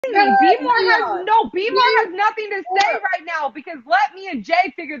B-More has nothing to say right now because let me and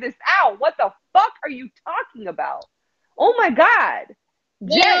Jay figure this out. What the fuck are you talking about? Oh my God.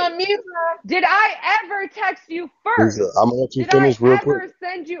 Jay, did I ever text you first? Lisa, I'm gonna let you finish real quick.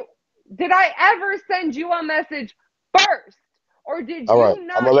 Did I ever send you a message first? Or did All right, you I'm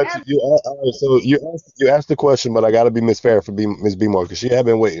not gonna let you. ever? All right, so you asked the question, but I gotta be Miss Fair for Miss B More because she had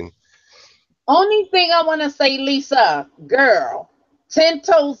been waiting. Only thing I want to say, Lisa, girl, 10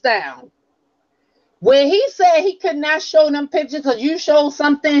 toes down. When he said he could not show them pictures because you showed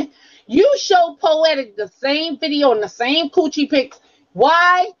something, you showed Poetic the same video and the same coochie pics.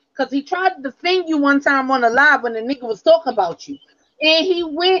 Why? Because he tried to defend you one time on a live when the nigga was talking about you. And he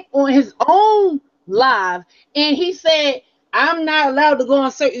went on his own live and he said, I'm not allowed to go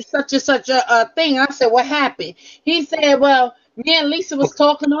on such and such a thing. I said, what happened? He said, well, me and Lisa was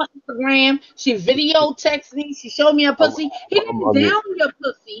talking on Instagram. She video texted me. She showed me her pussy. He didn't down your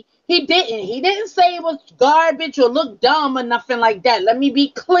pussy. He didn't. He didn't say it was garbage or look dumb or nothing like that. Let me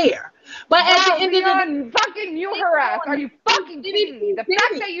be clear. But at the end of the day, fucking you harass. Are you fucking kidding me? The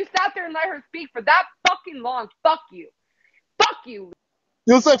fact that you sat there and let her speak for that fucking long, fuck you. Fuck you.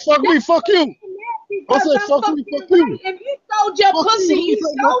 You'll say fuck me, fuck you. I'll say fuck me, fuck you. If you sold your Fuck pussy, you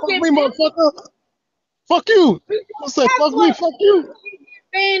sold fuck it. me, motherfucker. Fuck you. I'll say fuck me, fuck you.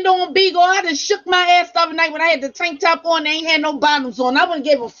 Stand on Bigo. I just shook my ass the other night when I had the tank top on. They ain't had no bottoms on. I wouldn't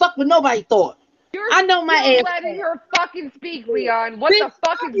give a fuck what nobody thought. I know my ass. You're letting her fucking speak, Leon. What the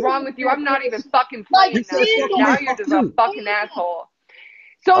fuck is wrong with you? I'm not even fucking playing now. Now you're just a fucking asshole.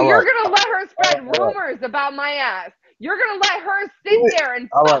 So you're gonna let her spread rumors about my ass. You're gonna let her sit there and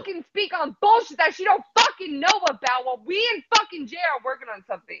fucking speak on bullshit that she don't fucking know about while we and fucking Jay are working on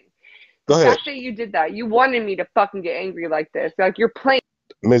something. Go ahead. The fact that you did that, you wanted me to fucking get angry like this. Like you're playing.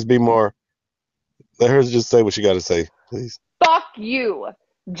 Miss B More, let her just say what she got to say, please. Fuck you,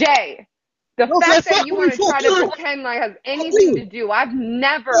 Jay. The fact that you want to try to pretend like has anything to do. I've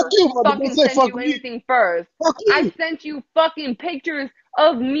never fucking sent you anything first. I sent you fucking pictures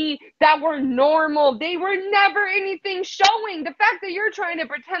of me that were normal. They were never anything showing. The fact that you're trying to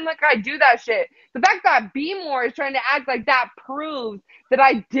pretend like I do that shit. The fact that B More is trying to act like that proves that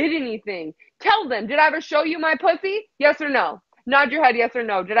I did anything. Tell them, did I ever show you my pussy? Yes or no? Nod your head yes or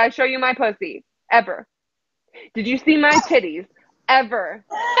no. Did I show you my pussy? Ever? Did you see my titties? Ever?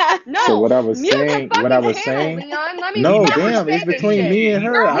 No. So what I was saying, Leon, let me no, damn, it's between me and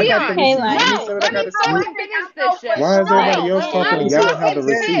her. I got the receipts. Let me fucking finish this shit. Why is everybody else talking and y'all don't have the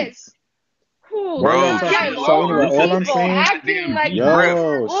receipts? Bro, so anyway, all I'm saying,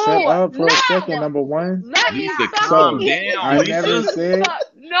 yo, shut up for a second. Number one, Lisa, calm down. I never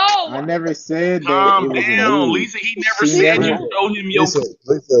said that it was a nude. Lisa, he never said you showed him your.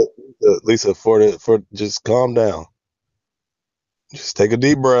 Lisa, for just calm down. Just take a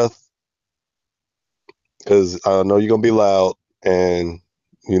deep breath, because I know you're gonna be loud, and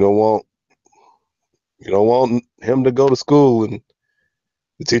you don't want him to go to school and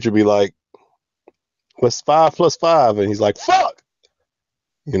the teacher be like, "What's 5 plus 5?" and he's like, "Fuck,"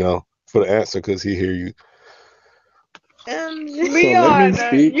 for the answer because he hear you. Leon, so let me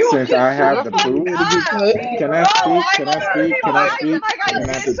speak since I have the proof. Can I speak? Can I speak? Can I speak? Can I speak? Can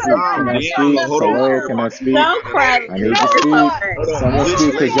I speak? Hello, can I speak? I need to speak. Someone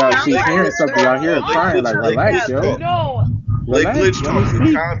speak because y'all she's hearing something. Y'all hear her crying. Like, relax, yo. No. Relax.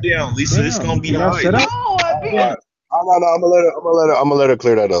 Calm down, Lisa. It's gonna be alright. Shut up. I'm gonna let her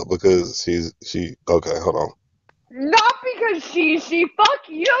clear that up because she okay. Hold on. Not because she fuck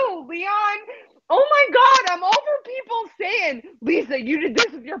you, Leon. Oh my God, I'm over people saying, Lisa, you did this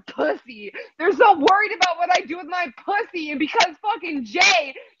with your pussy. They're so worried about what I do with my pussy. And because fucking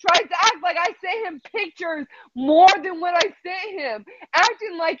Jay tries to act like I sent him pictures more than what I sent him,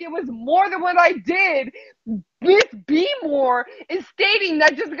 acting like it was more than what I did, Miss B More is stating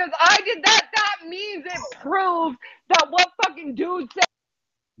that just because I did that, that means it proves that what fucking dude said.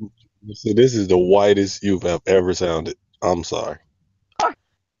 See, this is the whitest you've ever sounded. I'm sorry.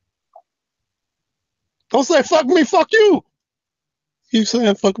 Don't say fuck me, fuck you. Keep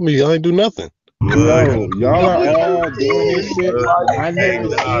saying fuck me. I ain't do nothing. Yo, y'all are all doing this shit. I never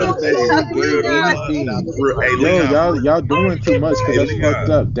said that she did anything. Yo, y'all doing too much because that's fucked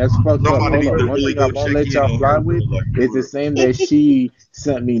up. That's fucked up. Hold on. One thing I won't let y'all fly with is the same that she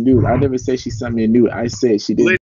sent me nude. I never said she sent me a nude. I said she didn't.